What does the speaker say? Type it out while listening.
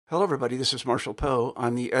Hello, everybody. This is Marshall Poe.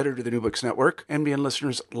 I'm the editor of the New Books Network. NBN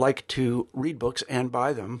listeners like to read books and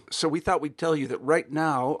buy them. So we thought we'd tell you that right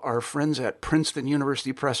now, our friends at Princeton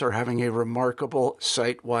University Press are having a remarkable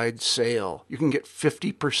site-wide sale. You can get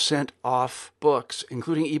 50% off books,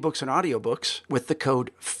 including ebooks and audiobooks, with the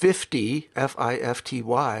code 50,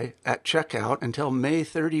 F-I-F-T-Y, at checkout until May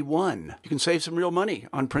 31. You can save some real money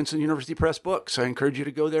on Princeton University Press books. I encourage you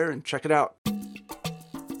to go there and check it out.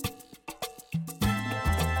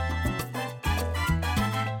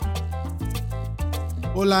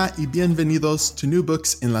 Hola y bienvenidos to New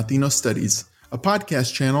Books in Latino Studies, a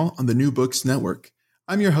podcast channel on the New Books Network.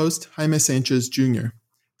 I'm your host, Jaime Sanchez Jr.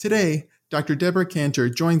 Today, Dr. Deborah Cantor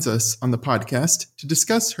joins us on the podcast to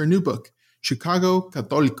discuss her new book, Chicago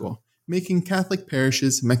Católico, Making Catholic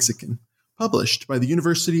Parishes Mexican, published by the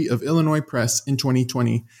University of Illinois Press in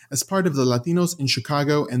 2020 as part of the Latinos in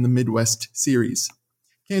Chicago and the Midwest series.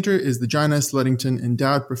 Cantor is the John S. Ludington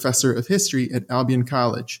Endowed Professor of History at Albion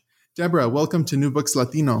College. Deborah, welcome to New Books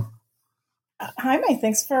Latino. Hi, Mike.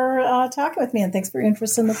 Thanks for talking with me, and thanks for your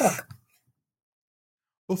interest in the book.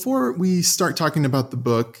 Before we start talking about the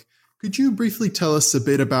book, could you briefly tell us a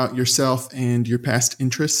bit about yourself and your past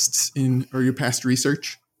interests or your past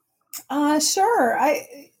research? Sure. I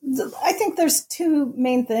think there's two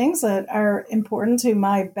main things that are important to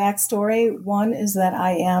my backstory. One is that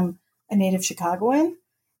I am a native Chicagoan,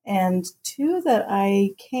 and two, that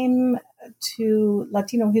I came to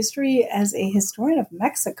Latino history as a historian of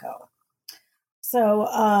Mexico. So,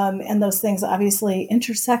 and those things obviously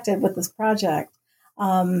intersected with this project.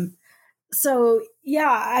 I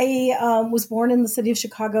was born in the city of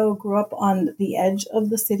Chicago, grew up on the edge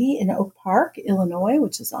of the city in Oak Park, Illinois,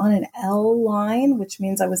 which is on an L line, which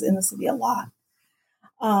means I was in the city a lot.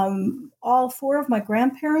 All four of my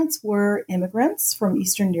grandparents were immigrants from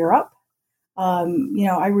Eastern Europe.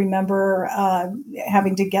 I remember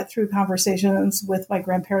having to get through conversations with my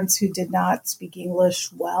grandparents who did not speak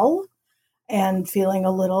English well and feeling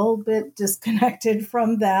a little bit disconnected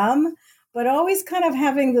from them, but always kind of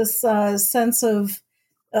having this sense of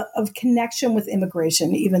connection with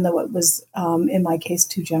immigration, even though it was, in my case,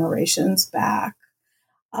 2 generations back.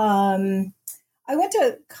 I went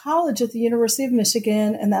to college at the University of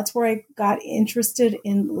Michigan, and that's where I got interested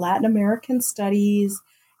in Latin American studies.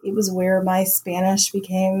 It was where my Spanish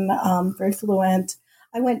became very fluent.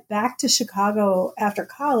 I went back to Chicago after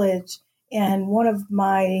college, and one of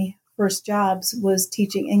my first jobs was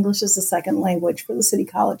teaching English as a second language for the city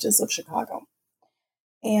colleges of Chicago.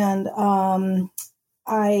 And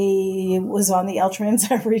I was on the L trains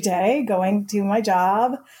every day going to my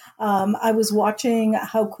job. I was watching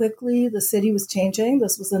how quickly the city was changing.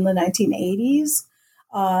 This was in the 1980s.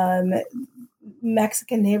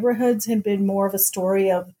 Mexican neighborhoods had been more of a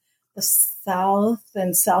story of the South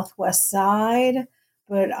and Southwest side,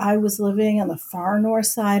 but I was living on the far north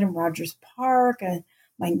side in Rogers Park, and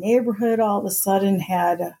my neighborhood all of a sudden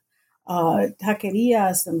had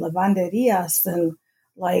taquerias and lavanderias, and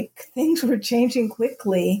things were changing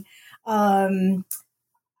quickly. So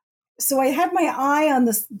I had my eye on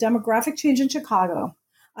this demographic change in Chicago.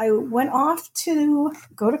 I went off to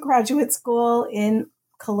go to graduate school in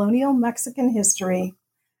colonial Mexican history.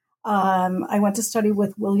 I went to study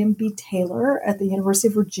with William B. Taylor at the University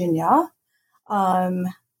of Virginia. A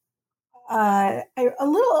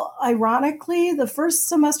little ironically, the first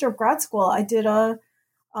semester of grad school, I did a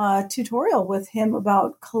tutorial with him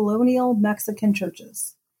about colonial Mexican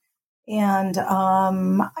churches. And,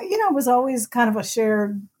 it was always kind of a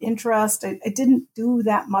shared interest. I didn't do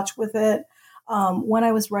that much with it. When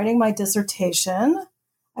I was writing my dissertation,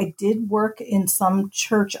 I did work in some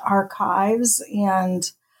church archives, and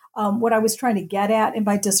what I was trying to get at in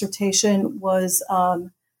my dissertation was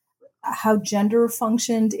how gender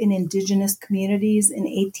functioned in indigenous communities in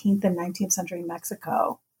 18th and 19th century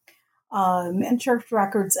Mexico. And church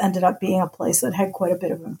records ended up being a place that had quite a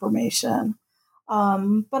bit of information.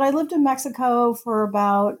 But I lived in Mexico for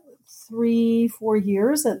about 3-4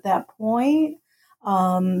 years at that point.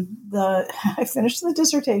 I finished the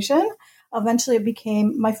dissertation. Eventually it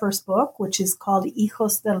became my first book, which is called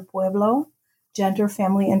Hijos del Pueblo, Gender,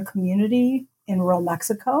 Family, and Community in Rural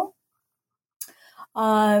Mexico.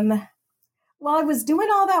 While I was doing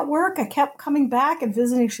all that work, I kept coming back and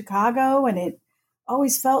visiting Chicago, and it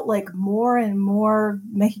always felt like more and more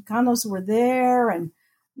Mexicanos were there and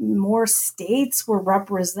more states were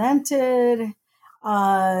represented.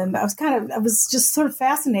 I was just sort of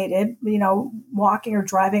fascinated, walking or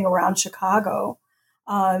driving around Chicago.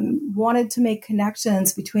 Wanted to make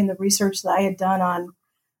connections between the research that I had done on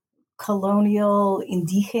colonial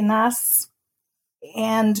indígenas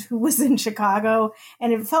and who was in Chicago.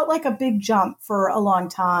 And it felt like a big jump for a long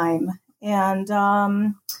time. And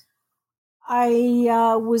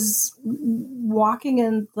I was walking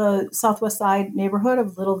in the Southwest Side neighborhood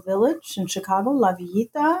of Little Village in Chicago, La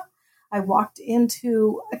Villita. I walked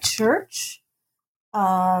into a church,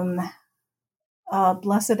 Blessed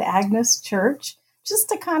Agnes Church, just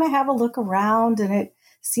to kind of have a look around, and it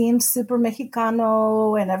seemed super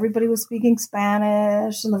Mexicano, and everybody was speaking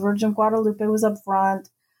Spanish, and the Virgin of Guadalupe was up front.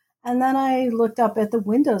 And then I looked up at the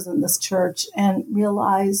windows in this church and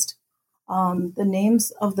realized the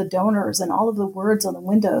names of the donors and all of the words on the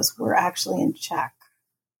windows were actually in Czech.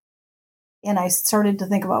 And I started to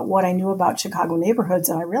think about what I knew about Chicago neighborhoods,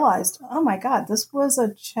 and I realized, oh my God, this was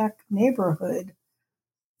a Czech neighborhood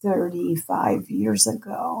 35 years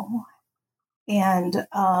ago. And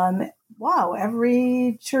wow,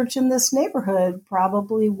 every church in this neighborhood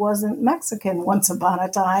probably wasn't Mexican once upon a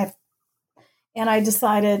time. And I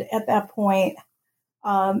decided at that point,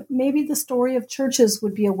 maybe the story of churches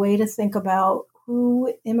would be a way to think about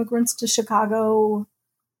who immigrants to Chicago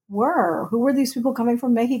were. Who were these people coming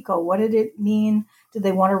from Mexico? What did it mean? Did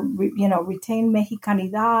they want to, retain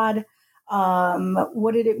Mexicanidad?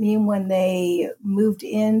 What did it mean when they moved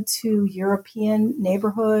into European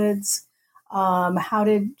neighborhoods? How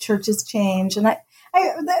did churches change? And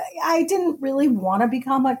I didn't really want to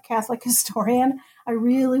become a Catholic historian. I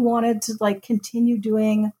really wanted to continue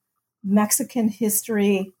doing Mexican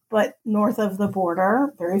history, but north of the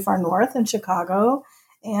border, very far north in Chicago.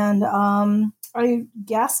 And I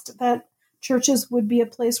guessed that churches would be a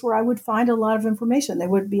place where I would find a lot of information. They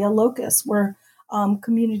would be a locus where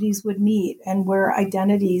communities would meet and where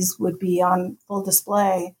identities would be on full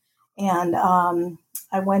display. And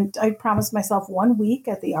I promised myself 1 week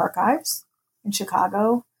at the archives in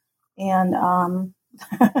Chicago. And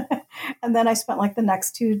and then I spent the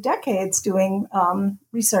next 2 decades doing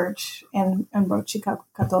research and wrote Chicago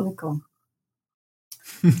Católico.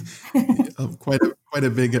 Quite a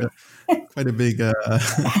big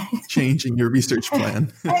change in your research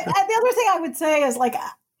plan. The other thing I would say is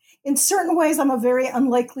in certain ways, I'm a very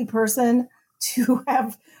unlikely person to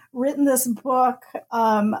have written this book.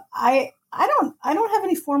 I don't have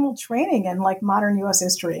any formal training in modern U.S.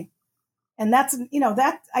 history. And that's,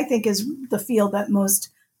 that I think is the field that most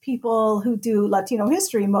people who do Latino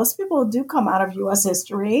history, most people do come out of U.S.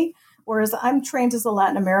 history, whereas I'm trained as a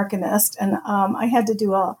Latin Americanist, and I had to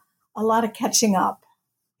do a lot of catching up.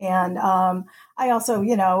 And I also,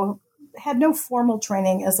 had no formal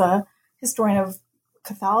training as a historian of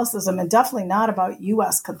Catholicism, and definitely not about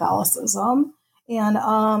U.S. Catholicism. And,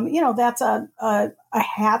 that's a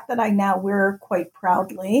hat that I now wear quite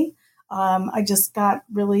proudly. I just got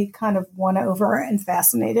really kind of won over and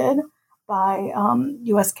fascinated by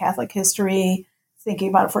U.S. Catholic history, thinking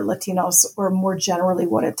about it for Latinos, or more generally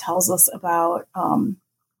what it tells us about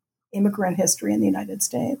immigrant history in the United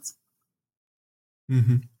States.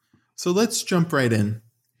 Mm-hmm. So let's jump right in.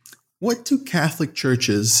 What do Catholic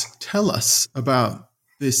churches tell us about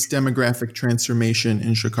this demographic transformation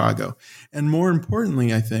in Chicago? And more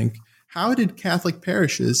importantly, I think, how did Catholic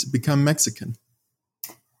parishes become Mexican?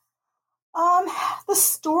 The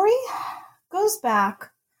story goes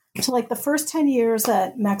back to the first 10 years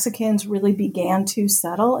that Mexicans really began to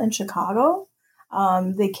settle in Chicago.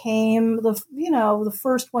 They came, the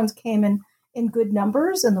first ones came in good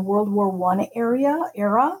numbers in the World War I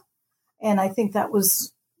era. And I think that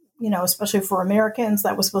was, especially for Americans,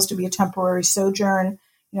 that was supposed to be a temporary sojourn,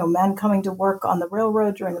 men coming to work on the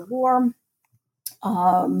railroad during the war,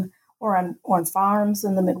 or on farms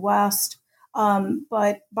in the Midwest.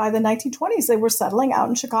 But by the 1920s, they were settling out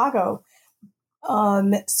in Chicago,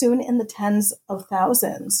 soon in the tens of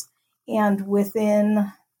thousands. And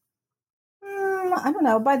within, I don't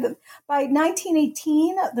know, by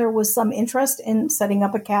 1918, there was some interest in setting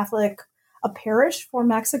up a parish for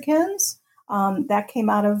Mexicans. That came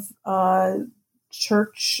out of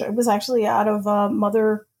church. It was actually out of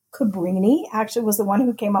Mother Cabrini, actually was the one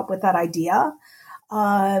who came up with that idea.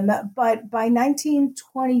 But by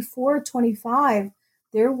 1924-25,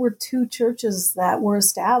 there were 2 churches that were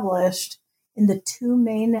established in the 2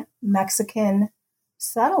 main Mexican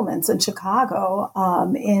settlements in Chicago,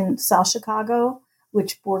 in South Chicago,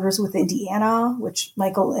 which borders with Indiana, which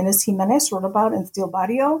Michael Inez Jimenez wrote about in Steel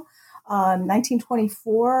Barrio.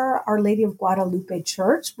 1924, Our Lady of Guadalupe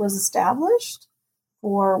Church was established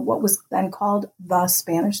for what was then called the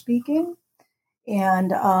Spanish-speaking.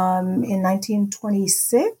 And in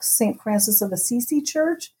 1926, St. Francis of Assisi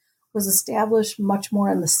Church was established much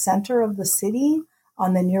more in the center of the city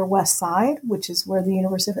on the near west side, which is where the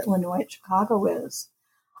University of Illinois at Chicago is.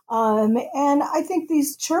 And I think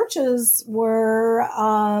these churches were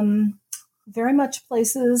very much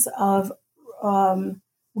places of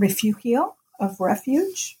refugio, of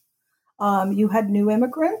refuge. You had new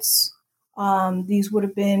immigrants. These would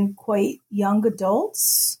have been quite young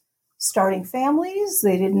adults starting families.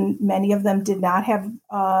 Many of them did not have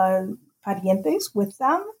parientes with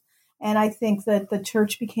them. And I think that the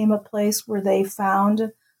church became a place where they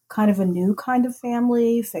found kind of a new kind of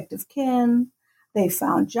family, fictive kin. They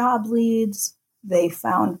found job leads. They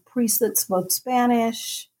found priests that spoke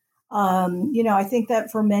Spanish. I think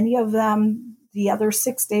that for many of them, the other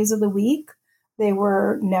 6 days of the week, they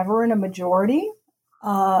were never in a majority.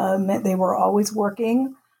 They were always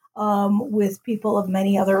working with people of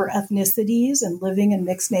many other ethnicities and living in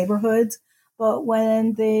mixed neighborhoods. But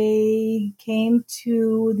when they came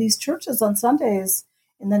to these churches on Sundays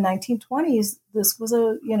in the 1920s, this was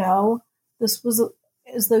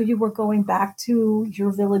as though you were going back to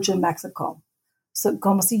your village in Mexico. So,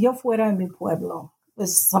 como si yo fuera en mi pueblo,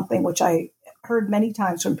 is something which I heard many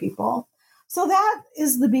times from people. So that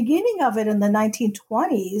is the beginning of it in the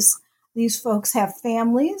 1920s. These folks have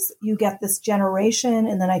families. You get this generation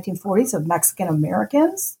in the 1940s of Mexican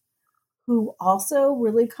Americans who also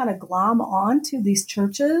really kind of glom on to these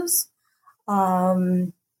churches.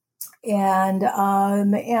 The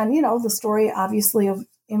story obviously of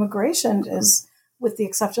immigration is, with the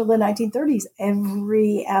exception of the 1930s,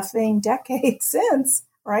 every effing decade since,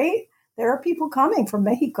 right? There are people coming from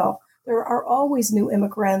Mexico. There are always new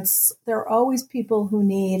immigrants. There are always people who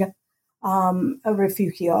need a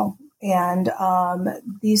refugio. And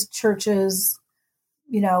these churches,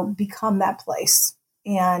 become that place.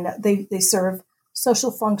 And they serve social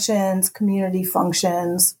functions, community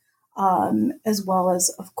functions, as well as,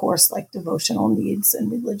 of course, like devotional needs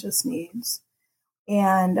and religious needs.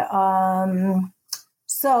 And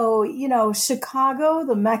Chicago,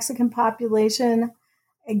 the Mexican population,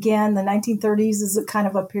 again, the 1930s is a kind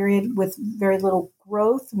of a period with very little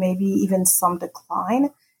growth, maybe even some decline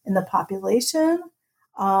in the population.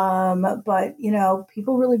 But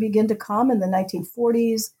people really begin to come in the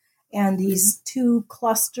 1940s, and these two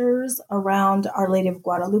clusters around Our Lady of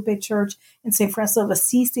Guadalupe Church and St. Francis of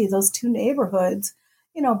Assisi, those two neighborhoods,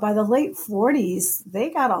 by the late 40s, they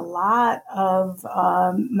got a lot of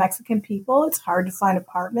Mexican people. It's hard to find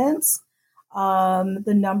apartments.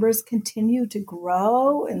 The numbers continue to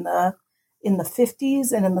grow in the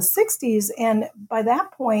 50s and in the 60s. And by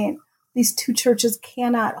that point, these two churches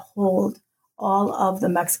cannot hold all of the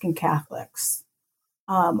Mexican Catholics.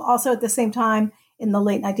 Also, at the same time, in the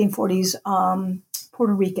late 1940s,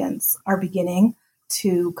 Puerto Ricans are beginning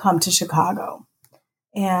to come to Chicago.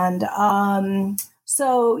 And in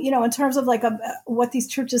terms of what these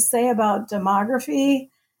churches say about demography,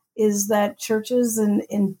 is that churches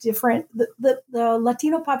in different, the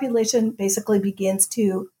Latino population basically begins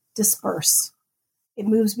to disperse. It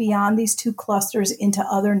moves beyond these two clusters into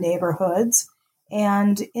other neighborhoods.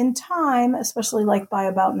 And in time, especially by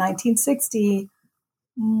about 1960,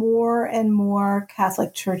 more and more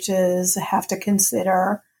Catholic churches have to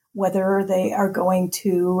consider whether they are going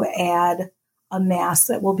to add a mass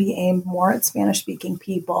that will be aimed more at Spanish-speaking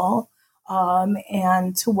people,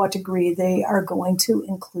 and to what degree they are going to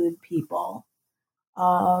include people.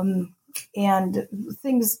 And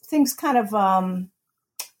things kind of,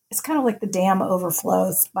 it's kind of like the dam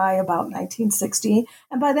overflows by about 1960.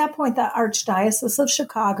 And by that point, the Archdiocese of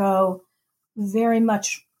Chicago very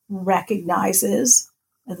much recognizes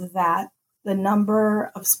that the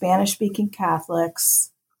number of Spanish-speaking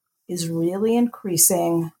Catholics is really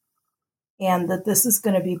increasing, and that this is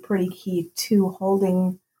going to be pretty key to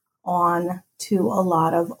holding on to a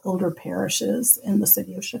lot of older parishes in the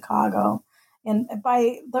city of Chicago. And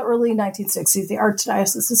by the early 1960s, the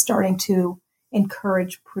Archdiocese is starting to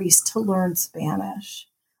encourage priests to learn Spanish.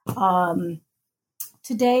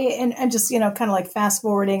 Today, and just, kind of fast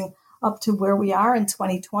forwarding up to where we are in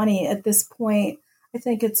 2020, at this point, I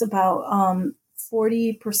think it's about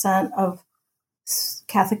 40% of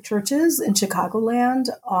Catholic churches in Chicagoland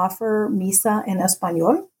offer misa en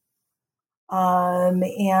español.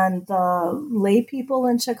 And the lay people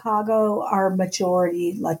in Chicago are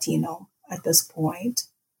majority Latino at this point.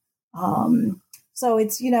 So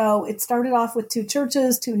it's, it started off with two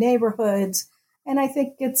churches, two neighborhoods. And I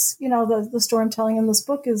think it's, the story I'm telling in this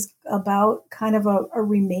book is about kind of a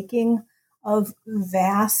remaking of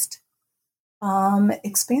vast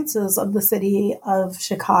expanses of the city of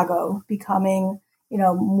Chicago, becoming,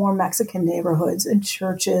 more Mexican neighborhoods and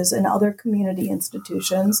churches and other community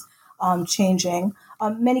institutions changing.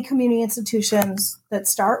 Many community institutions that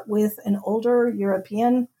start with an older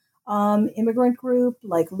European immigrant group,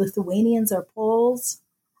 like Lithuanians or Poles,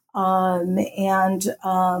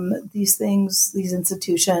 These things, these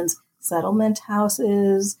institutions, settlement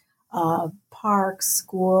houses, parks,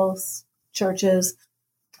 schools, churches,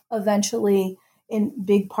 eventually in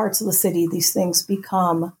big parts of the city, these things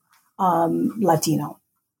become Latino.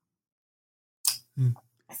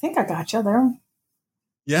 I think I got you there.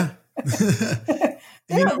 Yeah.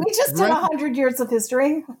 We just did 100 years of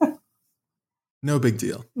history. No big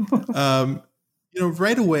deal.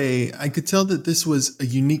 Right away, I could tell that this was a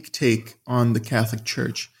unique take on the Catholic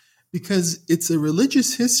Church because it's a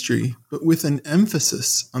religious history, but with an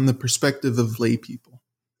emphasis on the perspective of lay people.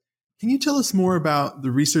 Can you tell us more about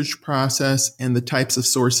the research process and the types of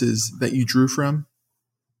sources that you drew from?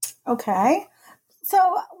 Okay. So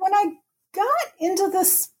when I got into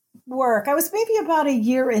this work, I was maybe about a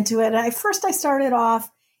year into it. And I started off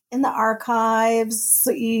in the archives,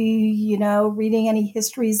 reading any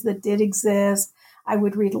histories that did exist. I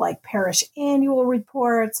would read like parish annual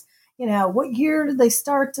reports. What year did they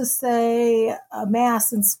start to say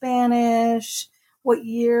Mass in Spanish? What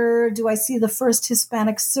year do I see the first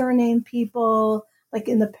Hispanic surname people, like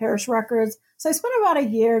in the parish records? So I spent about a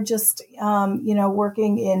year just,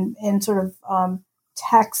 working in sort of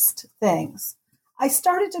text things. I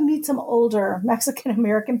started to meet some older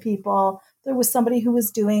Mexican-American people. There was somebody who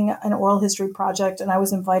was doing an oral history project, and I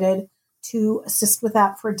was invited to assist with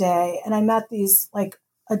that for a day. And I met these like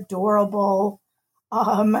adorable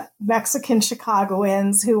Mexican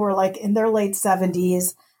Chicagoans who were like in their late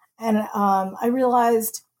 70s. And I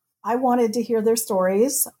realized I wanted to hear their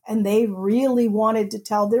stories, and they really wanted to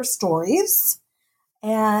tell their stories.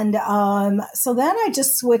 And so then I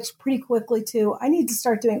just switched pretty quickly to, I need to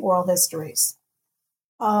start doing oral histories.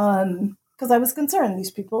 Because I was concerned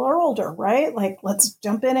these people are older, right? Like, let's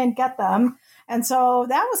jump in and get them. And so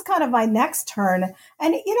that was kind of my next turn.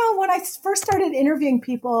 And, when I first started interviewing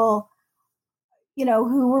people,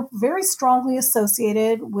 who were very strongly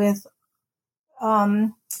associated with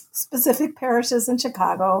specific parishes in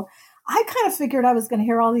Chicago, I kind of figured I was going to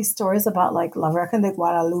hear all these stories about like La Virgen de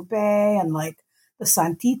Guadalupe and like the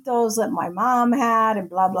Santitos that my mom had and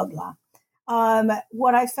blah, blah, blah.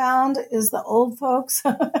 What I found is the old folks,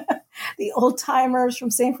 the old timers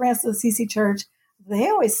from St. Francis of Assisi Church, they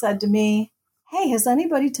always said to me, hey, has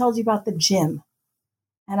anybody told you about the gym?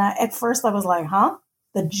 And at first I was like, huh?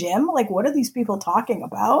 The gym? Like, what are these people talking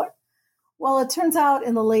about? Well, it turns out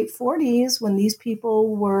in the late 40s, when these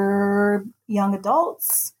people were young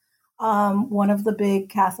adults, one of the big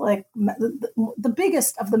Catholic, the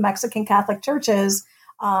biggest of the Mexican Catholic churches,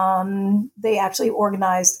 they actually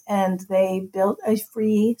organized and they built a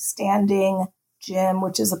freestanding gym,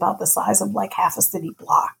 which is about the size of like half a city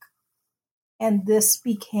block. And this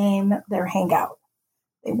became their hangout.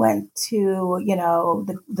 They went to,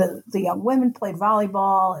 the young women played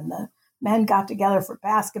volleyball and the men got together for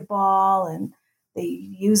basketball, and they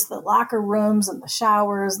used the locker rooms and the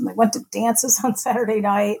showers, and they went to dances on Saturday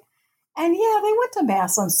night. And yeah, they went to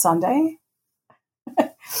Mass on Sunday.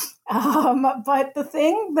 But the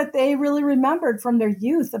thing that they really remembered from their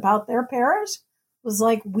youth about their parish was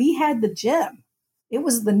like, we had the gym. It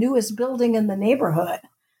was the newest building in the neighborhood.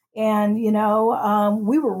 And,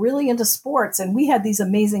 we were really into sports, and we had these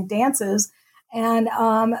amazing dances. And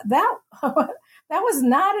that was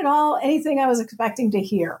not at all anything I was expecting to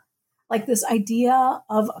hear. Like this idea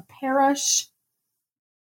of a parish,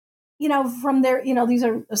 from their, these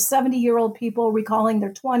are 70-year-old people recalling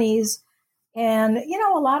their 20s. And,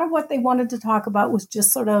 a lot of what they wanted to talk about was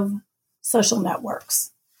just sort of social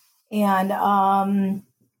networks. And,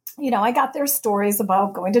 I got their stories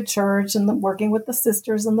about going to church and working with the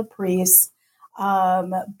sisters and the priests. I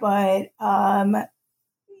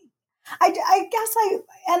guess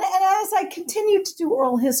and as I continued to do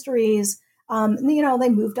oral histories, they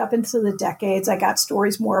moved up into the decades. I got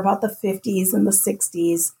stories more about the 50s and the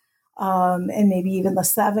 60s, and maybe even the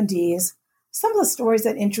 70s. Some of the stories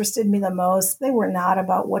that interested me the most, they were not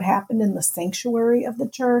about what happened in the sanctuary of the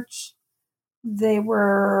church. They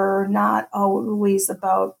were not always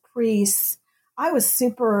about priests. I was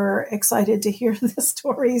super excited to hear the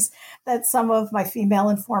stories that some of my female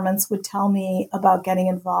informants would tell me about getting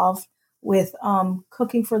involved with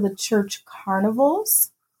cooking for the church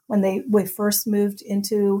carnivals when we first moved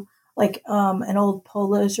into like an old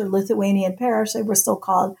Polish or Lithuanian parish. They were still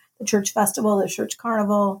called the church festival, the church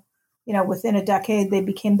carnival. Within a decade, they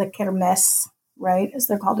became the kermes, right, as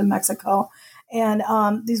they're called in Mexico. And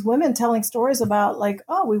these women telling stories about like,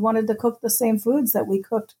 oh, we wanted to cook the same foods that we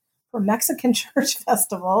cooked for Mexican church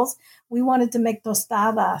festivals. We wanted to make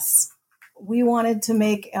tostadas. We wanted to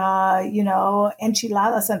make,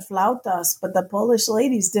 enchiladas and flautas, but the Polish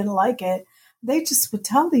ladies didn't like it. They just would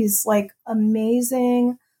tell these like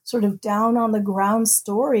amazing sort of down on the ground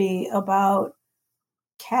story about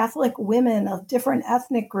Catholic women of different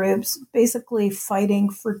ethnic groups basically fighting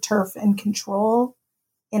for turf and control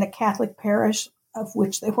in a Catholic parish of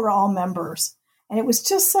which they were all members. And it was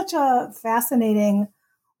just such a fascinating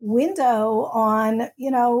window on,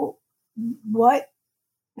 what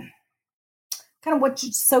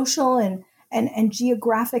social and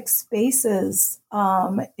geographic spaces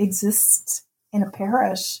exist in a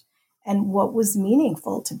parish and what was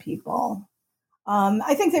meaningful to people.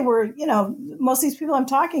 I think they were, most of these people I'm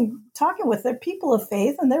talking with, they're people of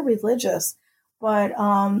faith and they're religious, but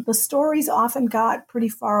the stories often got pretty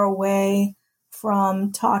far away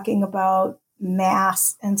from talking about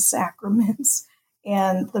Mass and sacraments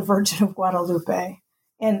and the Virgin of Guadalupe.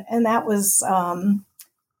 And that was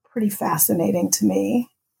pretty fascinating to me.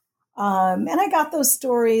 And I got those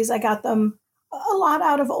stories. I got them a lot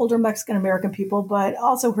out of older Mexican-American people, but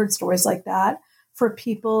also heard stories like that for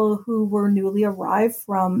people who were newly arrived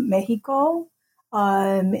from Mexico.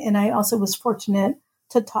 And I also was fortunate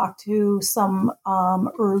to talk to some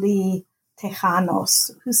early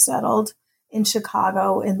Tejanos who settled in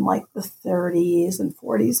Chicago in like the 30s and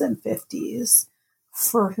 40s and 50s,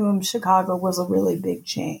 for whom Chicago was a really big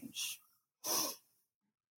change.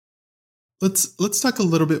 Let's talk a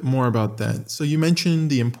little bit more about that. So you mentioned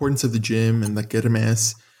the importance of the gym and the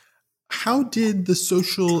kermés. How did the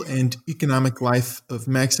social and economic life of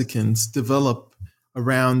Mexicans develop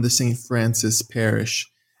around the St. Francis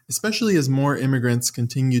Parish, especially as more immigrants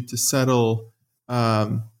continued to settle,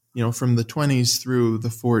 from the 20s through the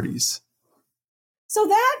 40s? So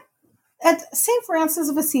that at St. Francis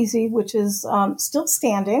of Assisi, which is still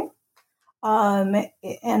standing,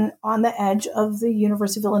 and on the edge of the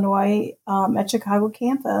University of Illinois at Chicago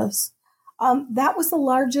campus, that was the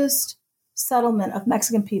largest settlement of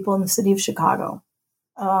Mexican people in the city of Chicago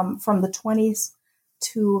from the 20s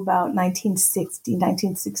to about 1960,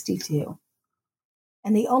 1962.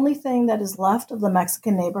 And the only thing that is left of the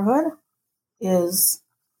Mexican neighborhood is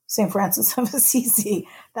St. Francis of Assisi.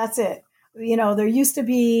 That's it. There used to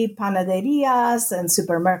be panaderias and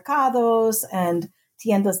supermercados and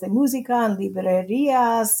tiendas de música and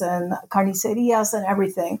librerias and carnicerias and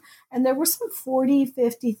everything. And there were some 40,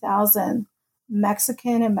 50,000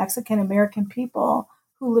 Mexican and Mexican-American people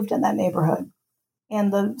who lived in that neighborhood.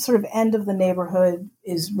 And the sort of end of the neighborhood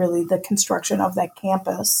is really the construction of that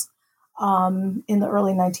campus in the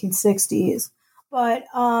early 1960s. But,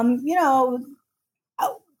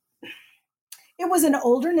 it was an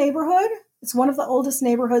older neighborhood. It's one of the oldest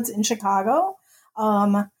neighborhoods in Chicago.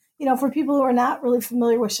 For people who are not really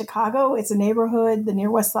familiar with Chicago, it's a neighborhood, the Near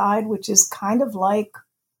West Side, which is kind of like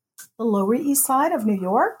the Lower East Side of New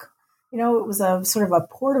York. It was a sort of a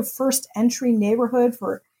port of first entry neighborhood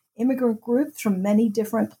for immigrant groups from many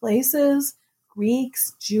different places: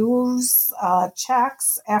 Greeks, Jews,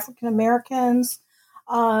 Czechs, African Americans.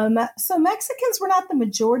 So Mexicans were not the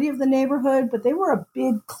majority of the neighborhood, but they were a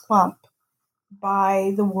big clump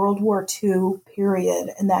by the World War II period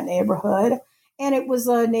in that neighborhood. And it was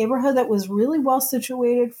a neighborhood that was really well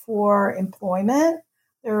situated for employment.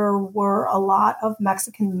 There were a lot of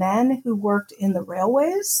Mexican men who worked in the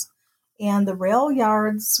railways, and the rail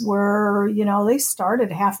yards were, they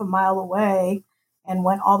started half a mile away and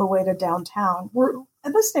went all the way to downtown.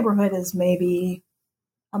 This neighborhood is maybe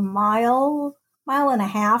a mile and a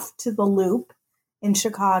half to the Loop in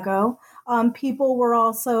Chicago. People were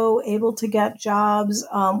also able to get jobs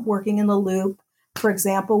working in the Loop, for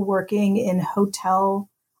example, working in hotel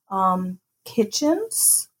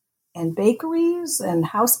kitchens and bakeries and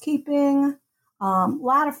housekeeping. A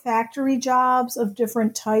lot of factory jobs of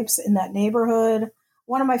different types in that neighborhood.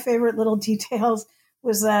 One of my favorite little details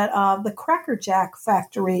was that the Cracker Jack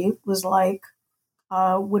factory was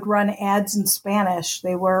would run ads in Spanish.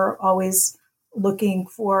 They were always looking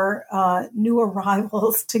for new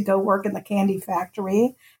arrivals to go work in the candy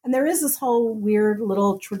factory. And there is this whole weird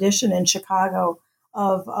little tradition in Chicago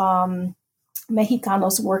of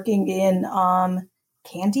Mexicanos working in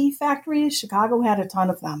candy factories. Chicago had a ton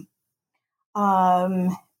of them.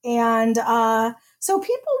 So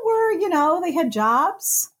people were, they had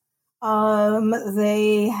jobs.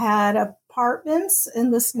 They had apartments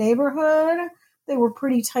in this neighborhood. They were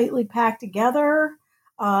pretty tightly packed together.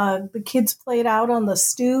 The kids played out on the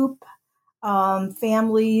stoop.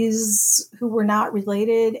 Families who were not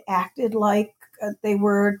related acted like they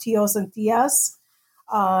were tios and tias.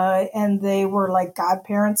 And they were like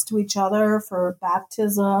godparents to each other for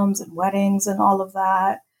baptisms and weddings and all of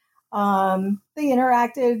that. They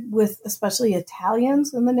interacted with especially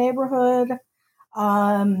Italians in the neighborhood.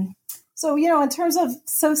 So, in terms of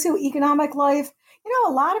socioeconomic life,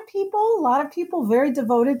 a lot of people very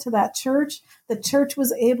devoted to that church. The church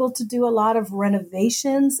was able to do a lot of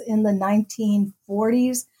renovations in the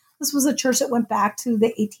 1940s. This was a church that went back to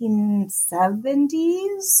the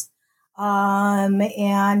 1870s. And,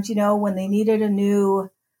 when they needed a new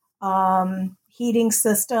heating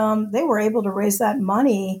system, they were able to raise that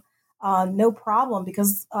money no problem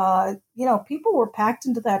because, people were packed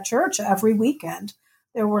into that church every weekend.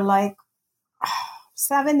 There were like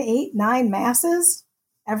 7, 8, 9 masses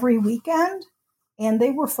every weekend, and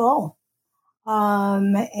they were full.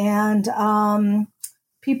 And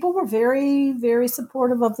people were very, very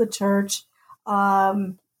supportive of the church.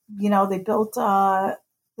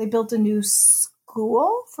 They built a new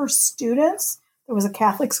school for students. There was a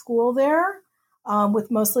Catholic school there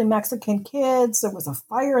with mostly Mexican kids. There was a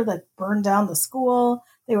fire that burned down the school.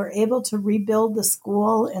 They were able to rebuild the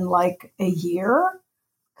school in like a year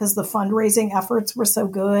because the fundraising efforts were so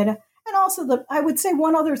good. And also I would say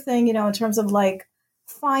one other thing, in terms of like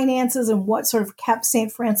finances and what sort of kept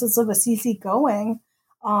St. Francis of Assisi going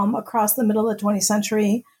across the middle of the 20th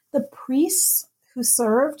century, the priests who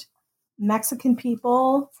served Mexican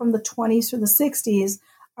people from the 20s through the 60s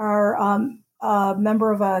are a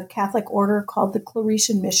member of a Catholic order called the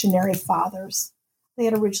Claretian Missionary Fathers. They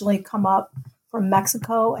had originally come up from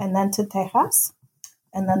Mexico and then to Texas,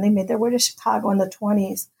 and then they made their way to Chicago in the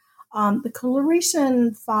 20s. The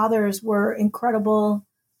Claretian Fathers were incredible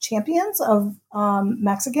champions of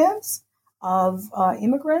Mexicans, of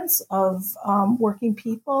immigrants, of working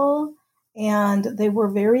people, and they were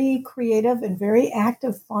very creative and very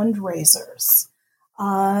active fundraisers.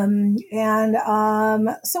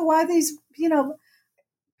 So why these,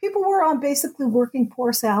 people were on basically working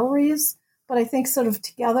poor salaries, but I think sort of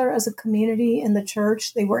together as a community in the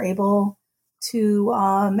church, they were able to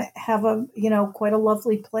have quite a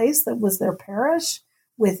lovely place that was their parish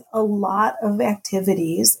with a lot of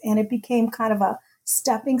activities. And it became kind of a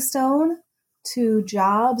stepping stone to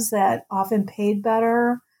jobs that often paid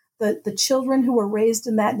better. The children who were raised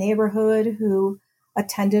in that neighborhood, who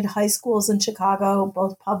attended high schools in Chicago,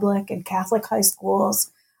 both public and Catholic high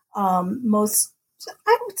schools, I would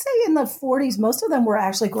say in the 40s, most of them were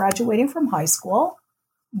actually graduating from high school.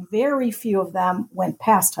 Very few of them went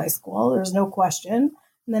past high school. There's no question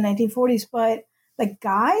in the 1940s. But the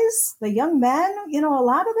guys, the young men, a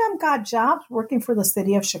lot of them got jobs working for the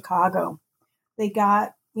city of Chicago. They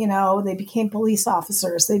got, they became police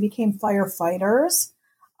officers. They became firefighters,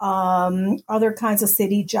 other kinds of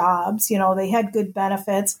city jobs. They had good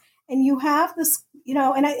benefits. And you have this,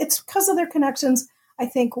 and it's because of their connections, I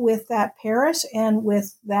think, with that parish and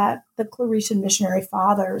with the Claretian Missionary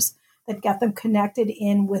Fathers that get them connected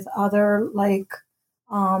in with other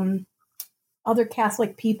other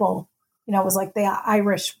Catholic people. It was like the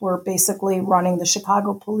Irish were basically running the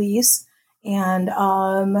Chicago police, and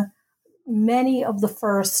many of the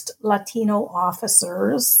first Latino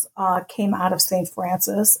officers came out of St.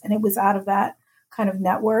 Francis, and it was out of that kind of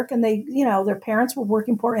network. And they, their parents were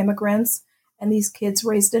working poor immigrants, and these kids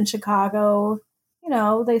raised in Chicago,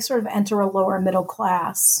 they sort of enter a lower middle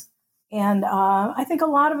class. And I think a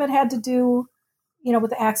lot of it had to do,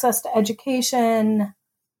 with access to education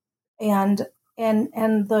and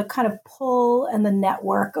the kind of pull and the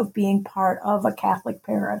network of being part of a Catholic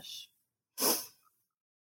parish.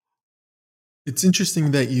 It's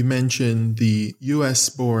interesting that you mentioned the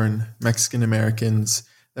U.S.-born Mexican Americans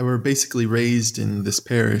that were basically raised in this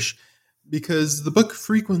parish, because the book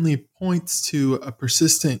frequently points to a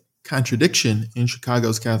persistent contradiction in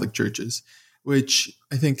Chicago's Catholic churches, which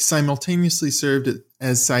I think simultaneously served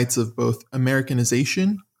as sites of both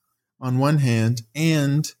Americanization on one hand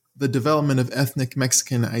and the development of ethnic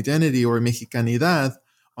Mexican identity, or Mexicanidad,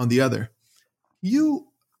 on the other. You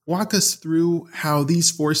walk us through how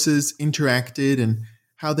these forces interacted and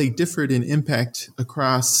how they differed in impact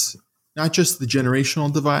across not just the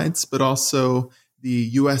generational divides, but also the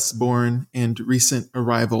U.S.-born and recent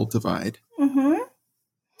arrival divide. Mm-hmm.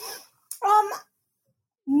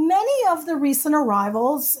 Many of the recent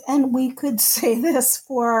arrivals, and we could say this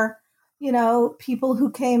for, people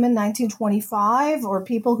who came in 1925 or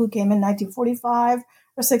people who came in 1945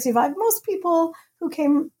 or 65, most people who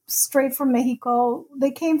came straight from Mexico,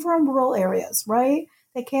 they came from rural areas, right?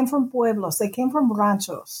 They came from pueblos. They came from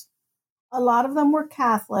ranchos. A lot of them were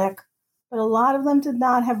Catholic, but a lot of them did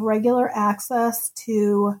not have regular access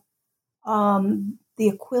to the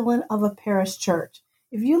equivalent of a parish church.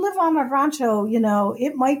 If you live on a rancho,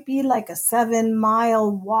 it might be like a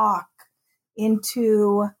 7-mile walk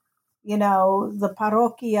into, the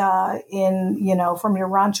parroquia in, from your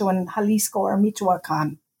rancho in Jalisco or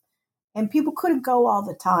Michoacan. And people couldn't go all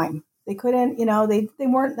the time. They couldn't, they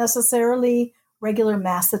weren't necessarily regular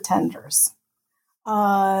Mass attenders.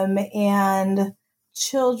 And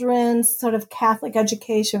children's sort of Catholic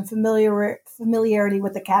education, familiarity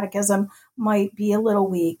with the catechism might be a little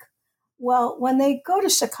weak. Well, when they go to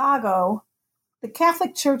Chicago, the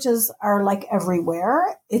Catholic churches are like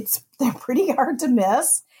everywhere. They're pretty hard to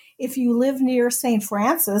miss. If you live near St.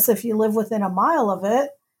 Francis, if you live within a mile of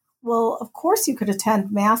it, well, of course you could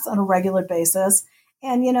attend Mass on a regular basis.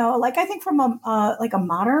 And, like I think from a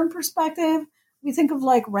modern perspective, we think of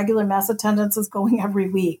like regular Mass attendance as going every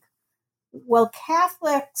week. Well,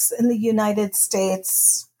 Catholics in the United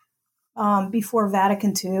States before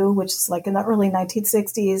Vatican II, which is like in the early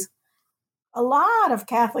 1960s, a lot of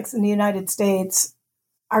Catholics in the United States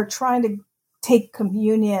are trying to take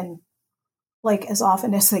communion like as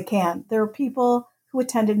often as they can. There are people who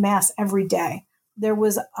attended Mass every day. There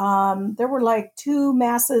were like 2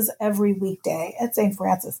 Masses every weekday at St.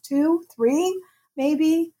 Francis, 2, 3,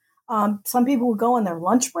 maybe. Some people would go on their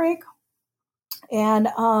lunch break. And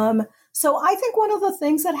so I think one of the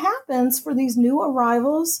things that happens for these new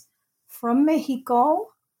arrivals from Mexico,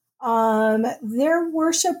 their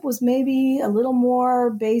worship was maybe a little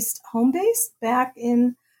more home-based back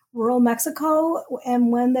in rural Mexico.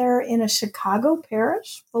 And when they're in a Chicago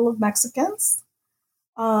parish full of Mexicans,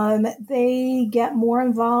 they get more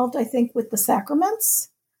involved, I think, with the sacraments.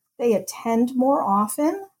 They attend more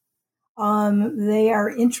often. They are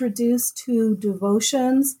introduced to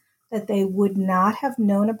devotions that they would not have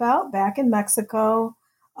known about back in Mexico.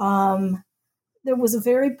 There was a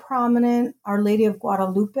very prominent Our Lady of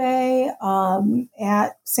Guadalupe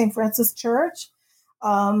at St. Francis Church.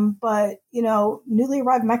 But, newly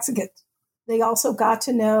arrived Mexicans, they also got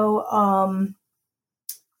to know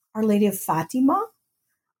Our Lady of Fatima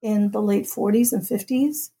in the late 40s and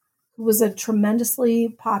 50s, who was a tremendously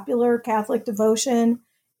popular Catholic devotion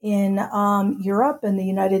in Europe and the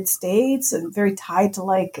United States, and very tied to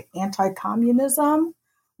like anti-communism.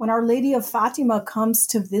 When Our Lady of Fatima comes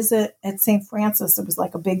to visit at St. Francis, it was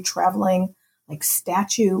like a big traveling like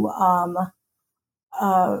statue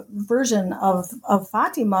version of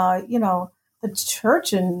Fatima. The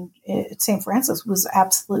church at St. Francis was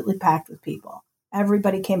absolutely packed with people.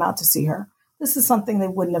 Everybody came out to see her. This is something they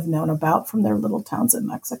wouldn't have known about from their little towns in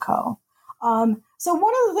Mexico. So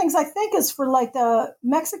one of the things I think is for like the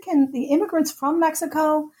immigrants from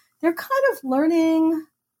Mexico, they're kind of learning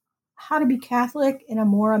how to be Catholic in a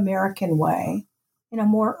more American way, in a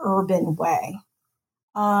more urban way.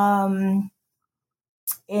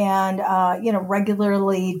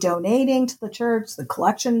 Regularly donating to the church, the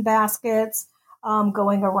collection baskets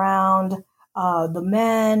going around. The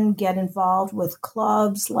men get involved with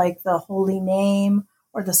clubs like the Holy Name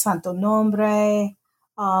or the Santo Nombre.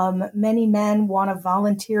 Many men want to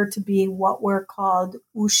volunteer to be what were called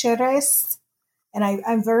ushers. And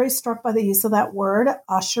I'm very struck by the use of that word,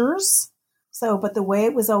 ushers. But the way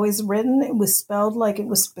it was always written, it was spelled like it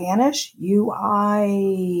was Spanish,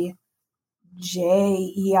 Uijeres,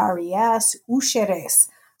 ushers.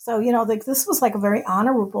 So, this was like a very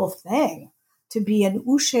honorable thing to be an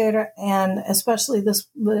usher, and especially this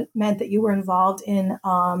meant that you were involved in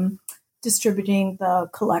distributing the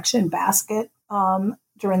collection basket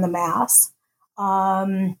during the Mass.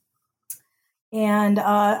 I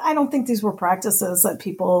don't think these were practices that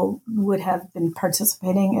people would have been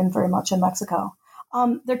participating in very much in Mexico.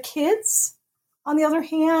 Their kids, on the other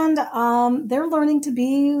hand, they're learning to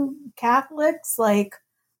be Catholics like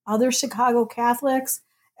other Chicago Catholics.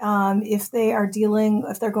 If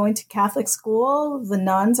they're going to Catholic school, the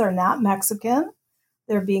nuns are not Mexican.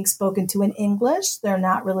 They're being spoken to in English. They're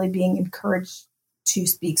not really being encouraged to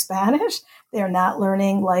speak Spanish. They're not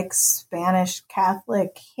learning like Spanish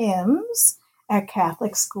Catholic hymns at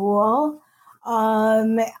Catholic school.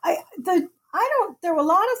 There were a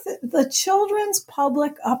lot of the children's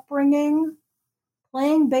public upbringing,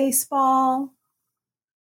 playing baseball,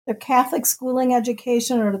 their Catholic schooling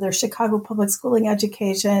education or their Chicago public schooling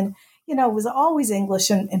education, was always English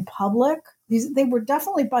in public. They were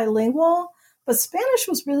definitely bilingual, but Spanish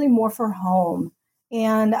was really more for home.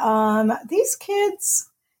 And these kids,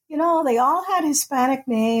 they all had Hispanic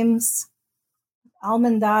names: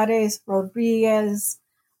 Almendares, Rodriguez,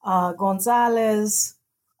 Gonzalez.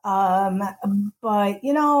 But,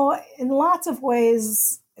 in lots of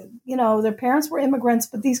ways, their parents were immigrants,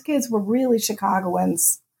 but these kids were really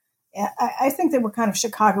Chicagoans. I think they were kind of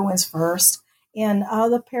Chicagoans first. And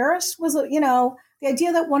the parish was, the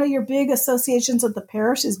idea that one of your big associations of the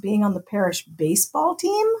parish is being on the parish baseball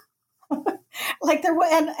team. Like there were,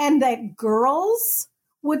 and that girls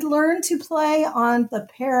would learn to play on the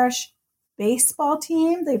parish baseball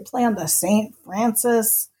team. They play on the St.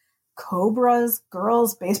 Francis Cobras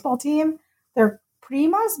girls baseball team. They're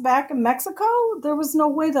primas back in Mexico, there was no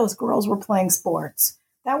way those girls were playing sports.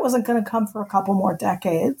 That wasn't going to come for a couple more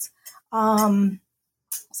decades.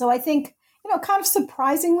 So I think, kind of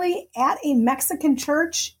surprisingly, at a Mexican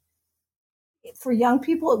church, for young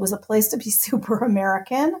people, it was a place to be super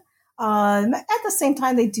American. At the same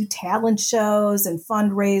time, they do talent shows and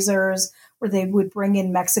fundraisers where they would bring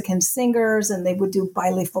in Mexican singers and they would do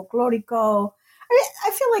baile folklorico.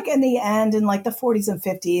 I feel like in the end, in like the 40s and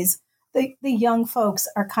 50s, the young folks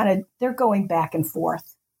are they're going back and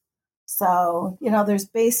forth. So, there's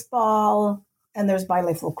baseball and there's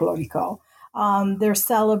baile folklorico. They're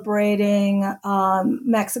celebrating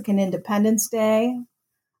Mexican Independence Day.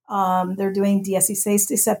 They're doing 16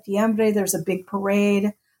 de septiembre. There's a big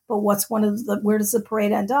parade. But where does the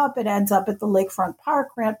parade end up? It ends up at the Lakefront Park,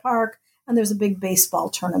 Grant Park, and there's a big baseball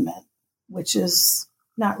tournament, which is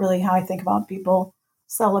not really how I think about people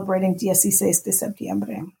celebrating 16 de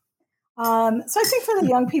septiembre. So I think for the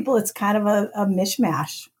young people, it's kind of a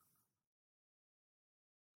mishmash.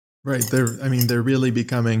 Right. They're really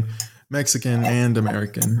becoming Mexican and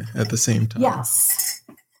American at the same time. Yes.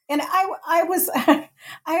 And I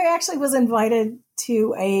actually was invited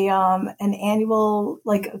to an annual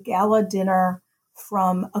a gala dinner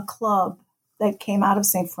from a club that came out of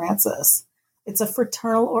St. Francis. It's a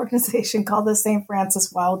fraternal organization called the St.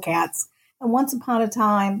 Francis Wildcats. And once upon a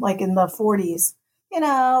time, like in the 40s,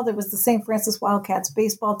 there was the St. Francis Wildcats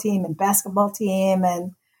baseball team and basketball team,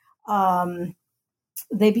 and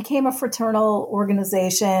they became a fraternal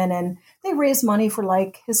organization, and they raised money for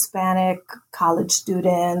Hispanic college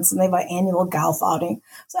students, and they have an annual golf outing.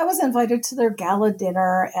 So I was invited to their gala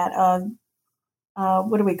dinner at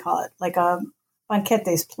what do we call it? Like a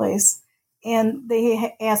banquetes place. And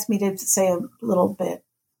they asked me to say a little bit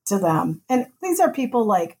to them. And these are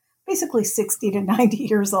people basically 60 to 90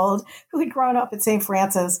 years old who had grown up at St.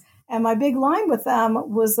 Francis. And my big line with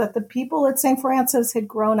them was that the people at St. Francis had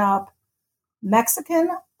grown up Mexican,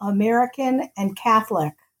 American, and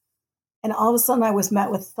Catholic. And all of a sudden I was met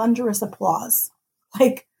with thunderous applause.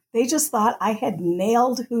 They just thought I had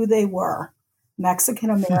nailed who they were, Mexican,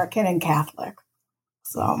 American, and Catholic.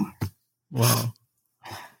 So. Wow.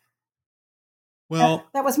 Well,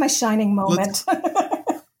 that was my shining moment.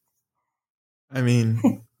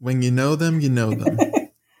 When you know them, you know them.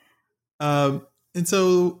 And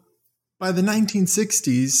so by the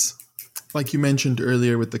 1960s, like you mentioned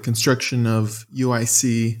earlier with the construction of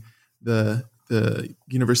UIC, the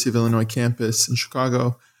University of Illinois campus in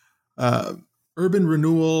Chicago, urban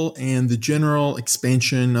renewal and the general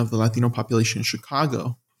expansion of the Latino population in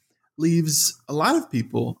Chicago leaves a lot of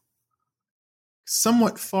people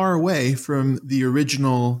somewhat far away from the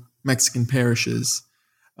original Mexican parishes.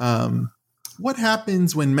 What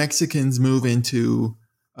happens when Mexicans move into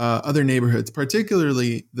other neighborhoods,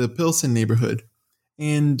 particularly the Pilsen neighborhood,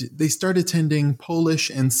 and they start attending Polish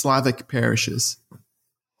and Slavic parishes?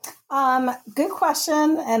 Good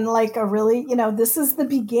question. And this is the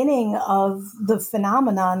beginning of the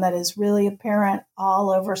phenomenon that is really apparent all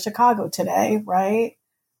over Chicago today, right?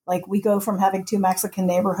 We go from having two Mexican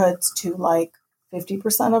neighborhoods to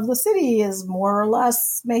 50% of the city is more or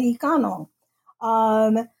less Mexicano.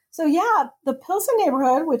 So yeah, the Pilsen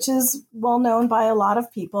neighborhood, which is well known by a lot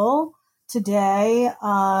of people today,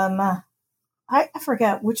 I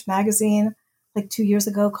forget which magazine 2 years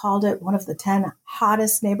ago called it one of the 10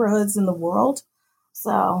 hottest neighborhoods in the world.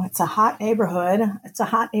 So it's a hot neighborhood. It's a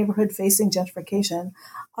hot neighborhood facing gentrification.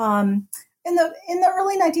 In the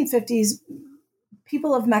early 1950s,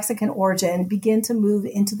 people of Mexican origin begin to move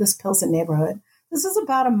into this Pilsen neighborhood. This is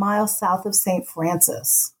about a mile south of St.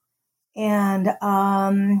 Francis. And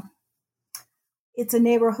it's a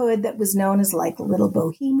neighborhood that was known as Little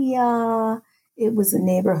Bohemia. It was a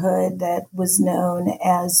neighborhood that was known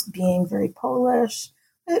as being very Polish,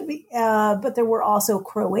 but there were also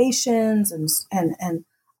Croatians and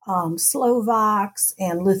Slovaks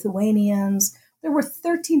and Lithuanians. There were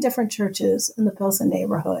 13 different churches in the Pilsen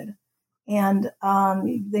neighborhood, and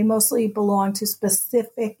they mostly belonged to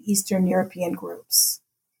specific Eastern European groups.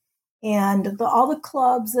 And all the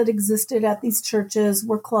clubs that existed at these churches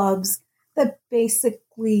were clubs that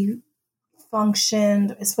basically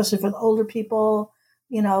functioned, especially for the older people,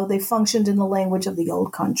 they functioned in the language of the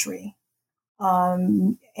old country.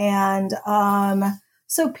 So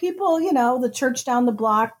people, the church down the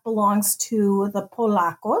block belongs to the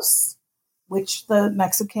Polacos, which the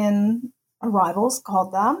Mexican arrivals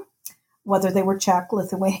called them. Whether they were Czech,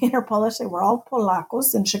 Lithuanian, or Polish, they were all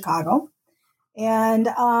Polacos in Chicago. And,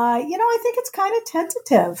 I think it's kind of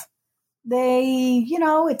tentative.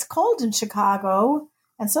 It's cold in Chicago.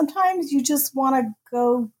 And sometimes you just want to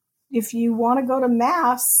go, if you want to go to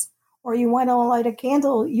mass or you want to light a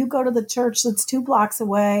candle, you go to the church that's 2 blocks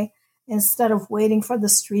away instead of waiting for the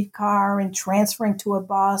streetcar and transferring to a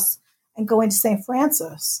bus and going to St.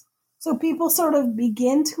 Francis. So people sort of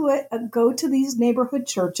begin to go to these neighborhood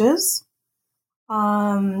churches. They're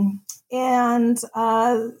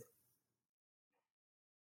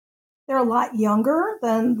a lot younger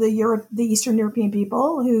than the Eastern European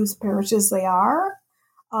people whose parishes they are.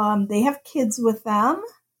 They have kids with them.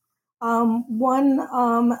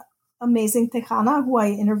 One amazing Tejana who I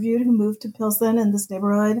interviewed who moved to Pilsen in this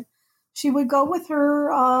neighborhood, she would go with her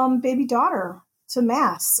baby daughter to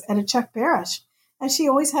Mass at a Czech parish. And she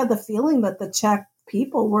always had the feeling that the Czech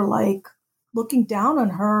people were like looking down on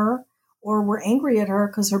her or were angry at her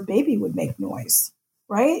because her baby would make noise,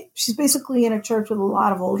 right? She's basically in a church with a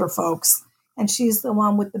lot of older folks, and she's the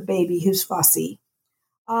one with the baby who's fussy.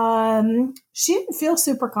 She didn't feel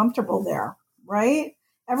super comfortable there, right?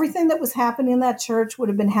 Everything that was happening in that church would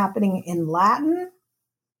have been happening in Latin,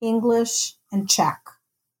 English, and Czech,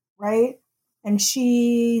 right? And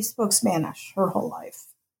she spoke Spanish her whole life.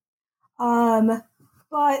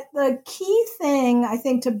 But the key thing, I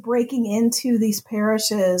think, to breaking into these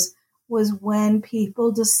parishes was when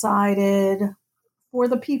people decided, for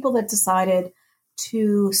the people that decided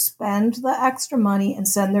to spend the extra money and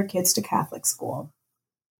send their kids to Catholic school.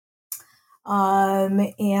 You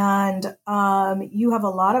have a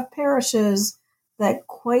lot of parishes that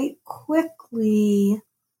quite quickly,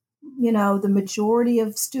 the majority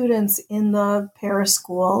of students in the parish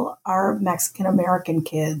school are Mexican American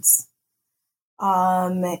kids.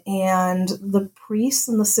 And the priests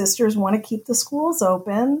and the sisters want to keep the schools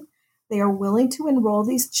open. They are willing to enroll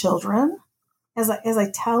these children. As I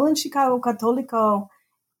tell in Chicago Católico,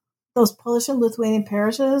 those Polish and Lithuanian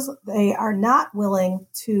parishes, they are not willing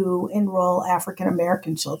to enroll African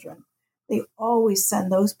American children. They always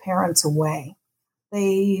send those parents away.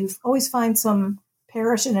 They always find some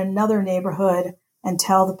parish in another neighborhood and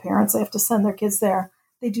tell the parents they have to send their kids there.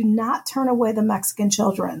 They do not turn away the Mexican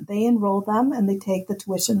children. They enroll them and they take the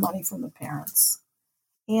tuition money from the parents.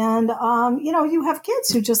 And, you have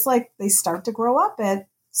kids who just they start to grow up at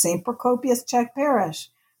St. Procopius Czech Parish.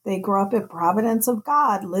 They grow up at Providence of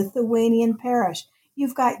God, Lithuanian Parish.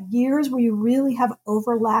 You've got years where you really have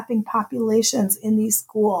overlapping populations in these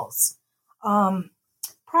schools.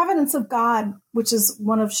 Providence of God, which is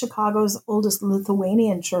one of Chicago's oldest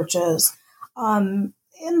Lithuanian churches, in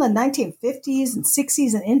the 1950s and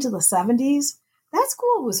 60s and into the 70s, that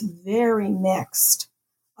school was very mixed.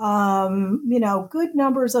 Good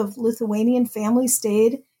numbers of Lithuanian families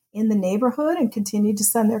stayed in the neighborhood and continued to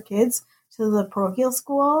send their kids to the parochial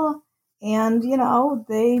school. And,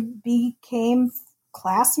 they became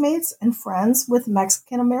classmates and friends with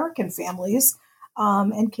Mexican American families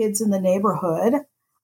and kids in the neighborhood.